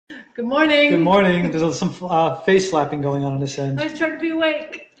Good morning. Good morning. There's some face slapping going on this end. I was trying to be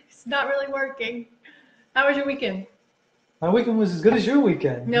awake. It's not really working. How was your weekend? My weekend was as good as your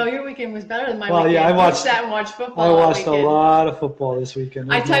weekend. No, your weekend was better than my Well, weekend. yeah, I sat and watched football. I watched a lot of football this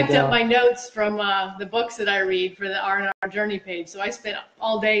weekend. I typed up my notes from the books that I read for the R&R Journey page. So I spent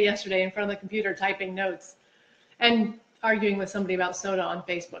all day yesterday in front of the computer typing notes and arguing with somebody about soda on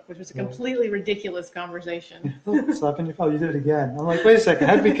Facebook, which was a completely ridiculous conversation. Slapping your face. You did it again. I'm like, wait a second.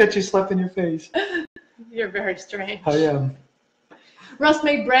 How did we catch you slapping your face? You're very strange. I am. Russ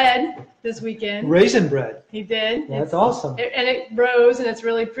made bread this weekend. Raisin bread. He did. That's awesome. And it rose, and it's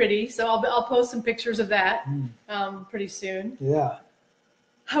really pretty. So I'll post some pictures of that pretty soon. Yeah.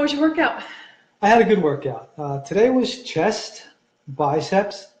 How was your workout? I had a good workout. Today was chest,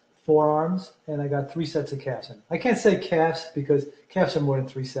 biceps, forearms, and I got 3 sets of calves in. I can't say calves because calves are more than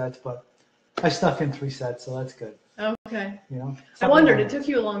 3 sets, but I snuck in 3 sets, so that's good. Okay. You know. I wondered. It took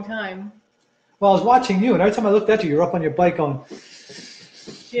you a long time. Well, I was watching you, and every time I looked at you, you're up on your bike going.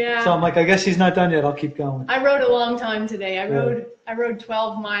 Yeah. So I'm like, I guess he's not done yet. I'll keep going. I rode a long time today. I rode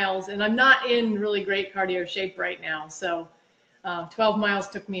 12 miles, and I'm not in really great cardio shape right now. So 12 miles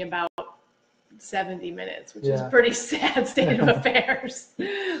took me about 70 minutes, which is a pretty sad state of affairs.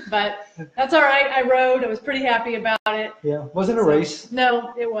 But that's all right. I rode. I was pretty happy about it. Yeah. Wasn't a race?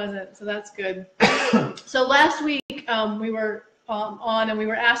 No, it wasn't. So that's good. So last week we were on, and we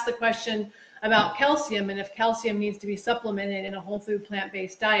were asked the question about calcium and if calcium needs to be supplemented in a whole food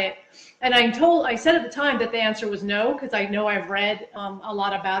plant-based diet. And I said at the time that the answer was no, because I know I've read a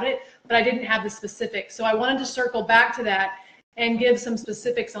lot about it, but I didn't have the specifics. So I wanted to circle back to that and give some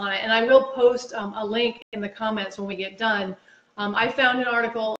specifics on it. And I will post a link in the comments when we get done. I found an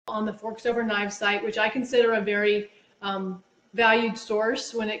article on the Forks Over Knives site, which I consider a very valued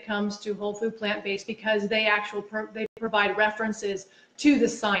source when it comes to whole food plant-based, because they provide references to the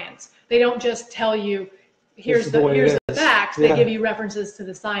science. They don't just tell you, here's the facts. They give you references to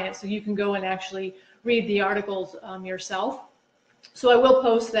the science, so you can go and actually read the articles yourself. So I will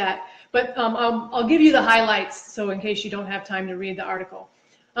post that, but I'll give you the highlights, so in case you don't have time to read the article.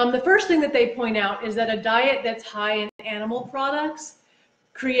 The first thing that they point out is that a diet that's high in animal products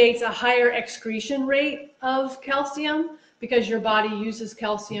creates a higher excretion rate of calcium, because your body uses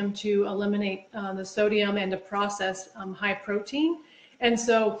calcium to eliminate the sodium and to process high protein. And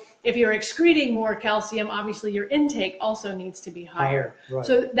so if you're excreting more calcium, obviously your intake also needs to be higher. Right.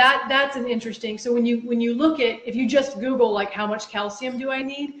 So that's an interesting, so when you look at, if you just Google like how much calcium do I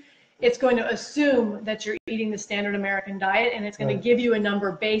need, it's going to assume that you're eating the standard American diet, and it's going to give you a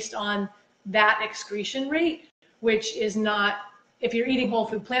number based on that excretion rate, which is not, if you're eating whole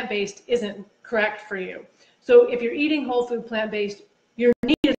food plant-based, isn't correct for you. So if you're eating whole food plant-based, your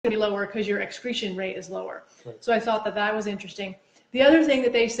need is going to be lower because your excretion rate is lower. Right. So I thought that was interesting. The other thing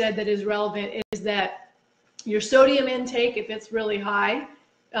that they said that is relevant is that your sodium intake, if it's really high,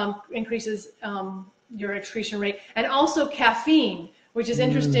 increases your excretion rate. And also caffeine, which is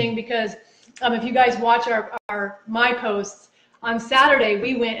interesting because if you guys watch my posts, on Saturday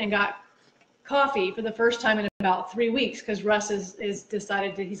we went and got coffee for the first time in about 3 weeks, because Russ is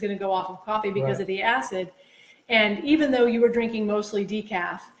decided that he's going to go off of coffee because of the acid. And even though you were drinking mostly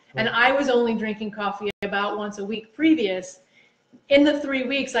decaf, and I was only drinking coffee about once a week previous, in the 3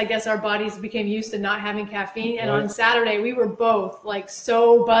 weeks, I guess our bodies became used to not having caffeine. And on Saturday, we were both like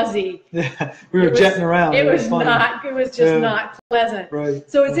so buzzy. Yeah, we were jetting around. It was just not pleasant. Right.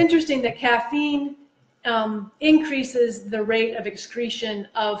 So it's interesting that caffeine increases the rate of excretion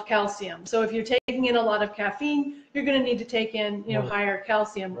of calcium. So if you're taking in a lot of caffeine, you're going to need to take in higher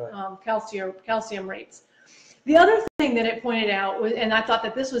calcium rates. The other thing that it pointed out was, and I thought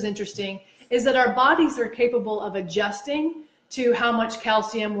that this was interesting, is that our bodies are capable of adjusting to how much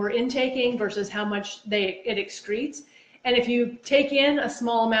calcium we're intaking versus how much it excretes. And if you take in a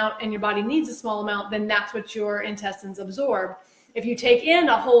small amount and your body needs a small amount, then that's what your intestines absorb. If you take in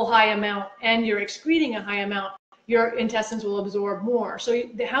a whole high amount and you're excreting a high amount, your intestines will absorb more. So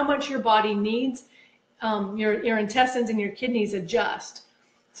how much your body needs, your intestines and your kidneys adjust.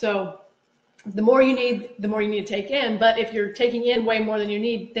 So the more you need to take in. But if you're taking in way more than you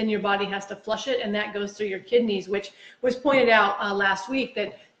need, then your body has to flush it, and that goes through your kidneys, which was pointed out last week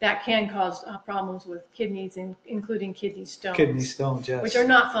that can cause problems with kidneys, including kidney stones. Kidney stones, yes. Which are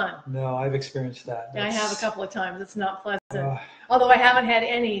not fun. No, I've experienced that. I have a couple of times. It's not pleasant. Although I haven't had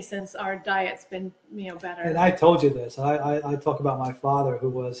any since our diet's been better. And I told you this. I talk about my father, who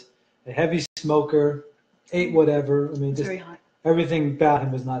was a heavy smoker, ate whatever. I mean, just everything about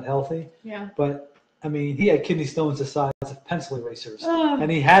him was not healthy. Yeah. But I mean, he had kidney stones the size of pencil erasers,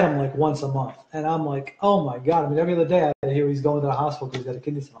 and he had them like once a month. And I'm like, oh my God. I mean, every other day I hear he's going to the hospital because he's got a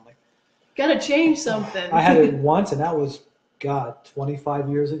kidney stone. I'm like, gotta change something. I had it once, and that was, God, 25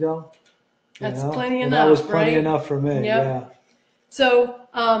 years ago. That's plenty enough, that was plenty right? enough for me, Yep. yeah. So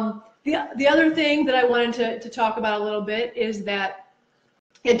the other thing that I wanted to talk about a little bit is that,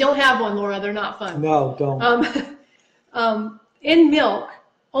 don't have one, Laura, they're not fun. No, don't. In milk,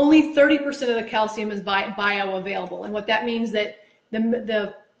 only 30% of the calcium is bioavailable. And what that means that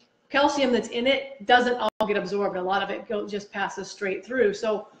the calcium that's in it doesn't all get absorbed. A lot of it just passes straight through.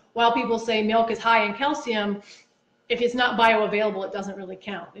 So while people say milk is high in calcium, if it's not bioavailable, it doesn't really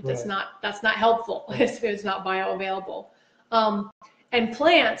count. That's not helpful if it's not bioavailable. And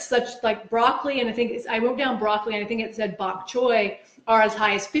plants such like broccoli, and I wrote down broccoli, and I think it said bok choy, are as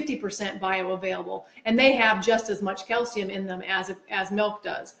high as 50% bioavailable, and they have just as much calcium in them as milk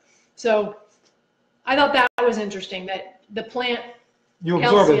does. So I thought that was interesting, that the plant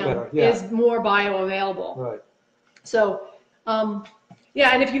calcium is more bioavailable. Right. So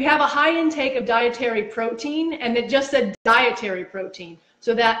yeah, and if you have a high intake of dietary protein, and it just said dietary protein,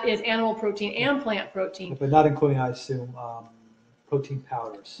 so that is animal protein and plant protein. But not including, I assume, protein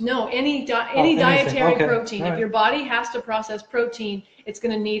powders. No, any dietary protein. Right. If your body has to process protein, it's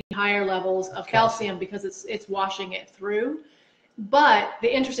going to need higher levels of calcium because it's washing it through. But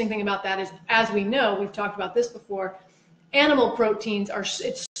the interesting thing about that is, as we know, we've talked about this before, animal proteins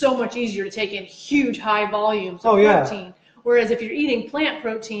it's so much easier to take in huge high volumes of protein. Yeah. Whereas if you're eating plant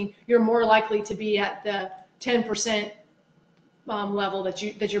protein, you're more likely to be at the 10% level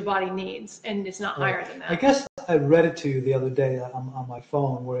that your body needs, and it's not higher than that. I guess I read it to you the other day on my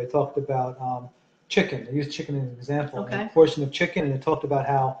phone where they talked about chicken. They used chicken as an example, a portion of chicken, and it talked about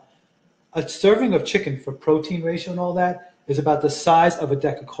how a serving of chicken for protein ratio and all that is about the size of a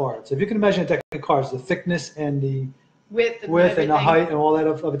deck of cards. If you can imagine a deck of cards, the thickness and the width and the height and all that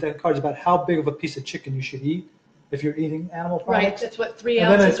of a deck of cards, about how big of a piece of chicken you should eat if you're eating animal products. Right, that's what, 3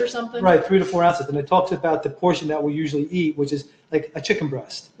 ounces or something? Right, 3 to 4 ounces. And it talks about the portion that we usually eat, which is like a chicken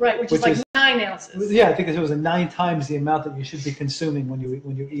breast. Right, which is like 9 ounces. Yeah, I think it was 9 times the amount that you should be consuming when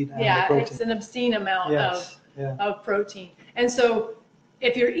you eat animal protein. It's an obscene amount of protein. And so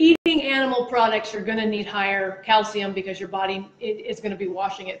if you're eating animal products, you're going to need higher calcium because your body is going to be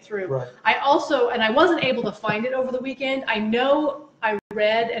washing it through. Right. I also, and I wasn't able to find it over the weekend, I know I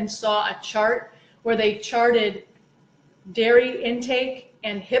read and saw a chart where they charted dairy intake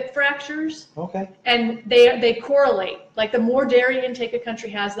and hip fractures. Okay. And they correlate. Like the more dairy intake a country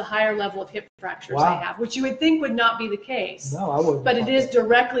has, the higher level of hip fractures they have, which you would think would not be the case. No, I wouldn't. But it is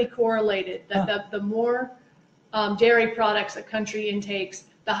directly correlated that the more dairy products a country intakes,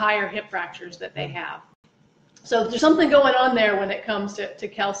 the higher hip fractures that they have. So there's something going on there when it comes to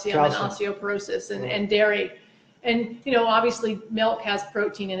calcium and osteoporosis and dairy. And, you know, obviously milk has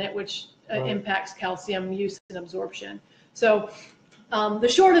protein in it, which impacts calcium use and absorption. So the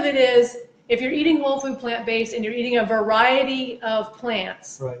short of it is, if you're eating whole food plant-based and you're eating a variety of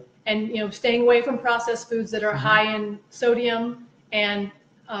plants, and, you know, staying away from processed foods that are high in sodium and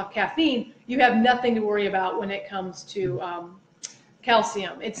caffeine, you have nothing to worry about when it comes to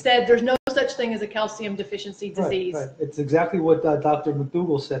calcium. Instead, there's no such thing as a calcium deficiency disease. Right. It's exactly what Dr.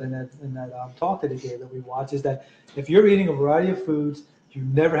 McDougall said in that talk that he gave that we watched, is that if you're eating a variety of foods, you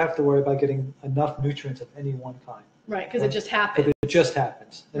never have to worry about getting enough nutrients of any one kind. Right, because it just happens. It just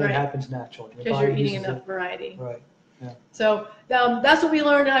happens, and it happens naturally. Because you're eating enough variety. Right. Yeah. So that's what we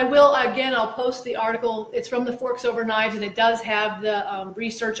learned. And I'll post the article. It's from the Forks Over Knives, and it does have the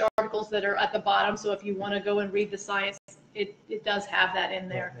research articles that are at the bottom. So if you want to go and read the science, it does have that in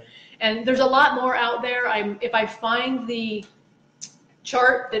there. Right. And there's a lot more out there. If I find the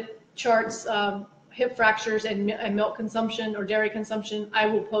chart that charts hip fractures and milk consumption or dairy consumption, I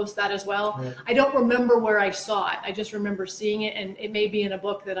will post that as well. Right. I don't remember where I saw it. I just remember seeing it, and it may be in a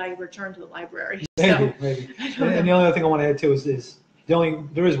book that I returned to the library. Maybe. And the only other thing I want to add too is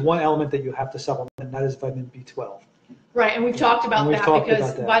there is one element that you have to supplement, and that is vitamin B12. Right, and we've talked about that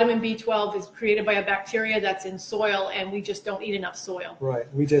because vitamin B12 is created by a bacteria that's in soil, and we just don't eat enough soil.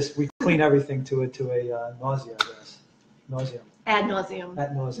 Right, we clean everything to a nausea, I guess. Nauseum. Ad nauseum.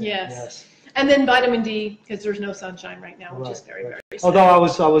 Ad nauseum. Yes. And then vitamin D, because there's no sunshine right now, which is very, very sad. Although I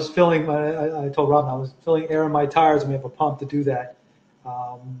was filling, I told Robin I was filling air in my tires, and we have a pump to do that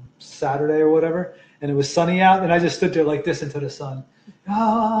Saturday or whatever, and it was sunny out, and I just stood there like this into the sun.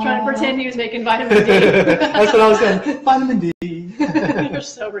 Trying to pretend he was making vitamin D. That's what I was saying, vitamin D. You're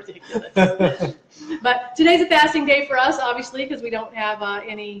so ridiculous. But today's a fasting day for us, obviously, because we don't have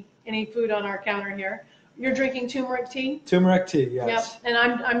any food on our counter here. You're drinking turmeric tea? Turmeric tea, yes. Yep,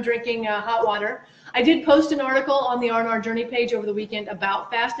 and I'm drinking hot water. I did post an article on the R&R Journey page over the weekend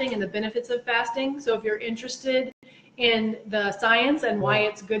about fasting and the benefits of fasting. So if you're interested in the science and why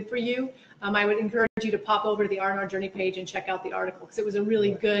it's good for you, I would encourage you to pop over to the R&R Journey page and check out the article, because it was a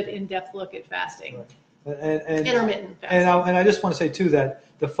really good in-depth look at fasting. And intermittent fasting. And I just want to say too that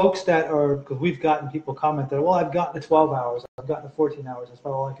the folks that are, because we've gotten people comment that, well, I've gotten to 12 hours, I've gotten to 14 hours, that's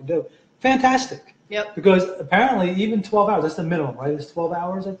about all I can do. Fantastic. Yep. Because apparently even 12 hours, that's the minimum, right? It's 12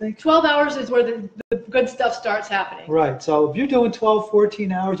 hours, I think? 12 hours is where the good stuff starts happening. Right. So if you're doing 12,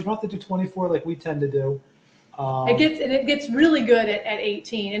 14 hours, you don't have to do 24 like we tend to do. It gets really good at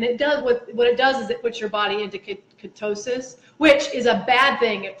 18, and it does what it does is it puts your body into ketosis, which is a bad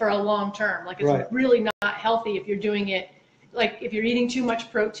thing for a long term. Like it's really not healthy if you're doing it. Like if you're eating too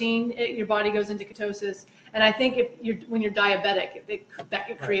much protein, your body goes into ketosis. And I think when you're diabetic,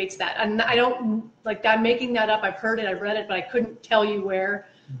 it creates that. And I don't like I'm making that up. I've heard it, I've read it, but I couldn't tell you where.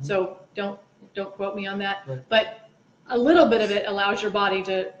 Mm-hmm. So don't quote me on that. Right. But a little bit of it allows your body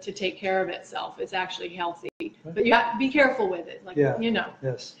to take care of itself. It's actually healthy, but you have to be careful with it. Like you know.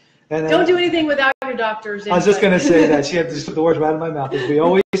 Yes. And don't do anything without your doctor's input. I was just going to say that. She had to just put the words right out of my mouth. As we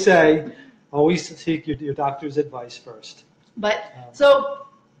always say, always seek your doctor's advice first. But so,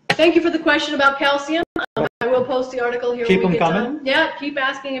 thank you for the question about calcium. I will post the article here. Keep when we them get coming. done. Yeah, keep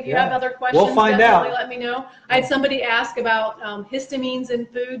asking if you have other questions. We'll find out. Let me know. I had somebody ask about histamines in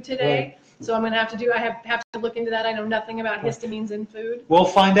food today, so I'm going to have to have to look into that. I know nothing about histamines in food. We'll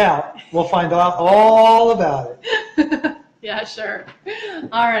find out. We'll find out all about it. Yeah, sure.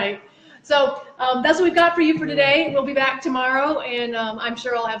 All right. So that's what we've got for you for today. We'll be back tomorrow, and I'm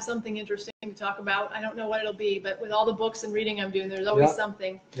sure I'll have something interesting to talk about. I don't know what it'll be, but with all the books and reading I'm doing, there's always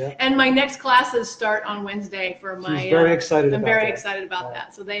something. Yeah. And my next classes start on Wednesday for my. She's very excited. I'm very excited about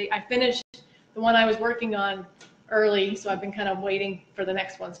that. So I finished the one I was working on early, so I've been kind of waiting for the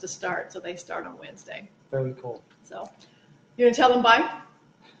next ones to start. So they start on Wednesday. Very cool. So you gonna tell them bye?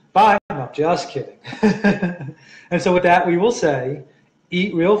 Bye. No, just kidding. And so with that, we will say,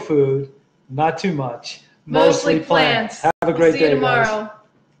 eat real food, not too much, mostly plants. Have a great day, See you tomorrow. Guys.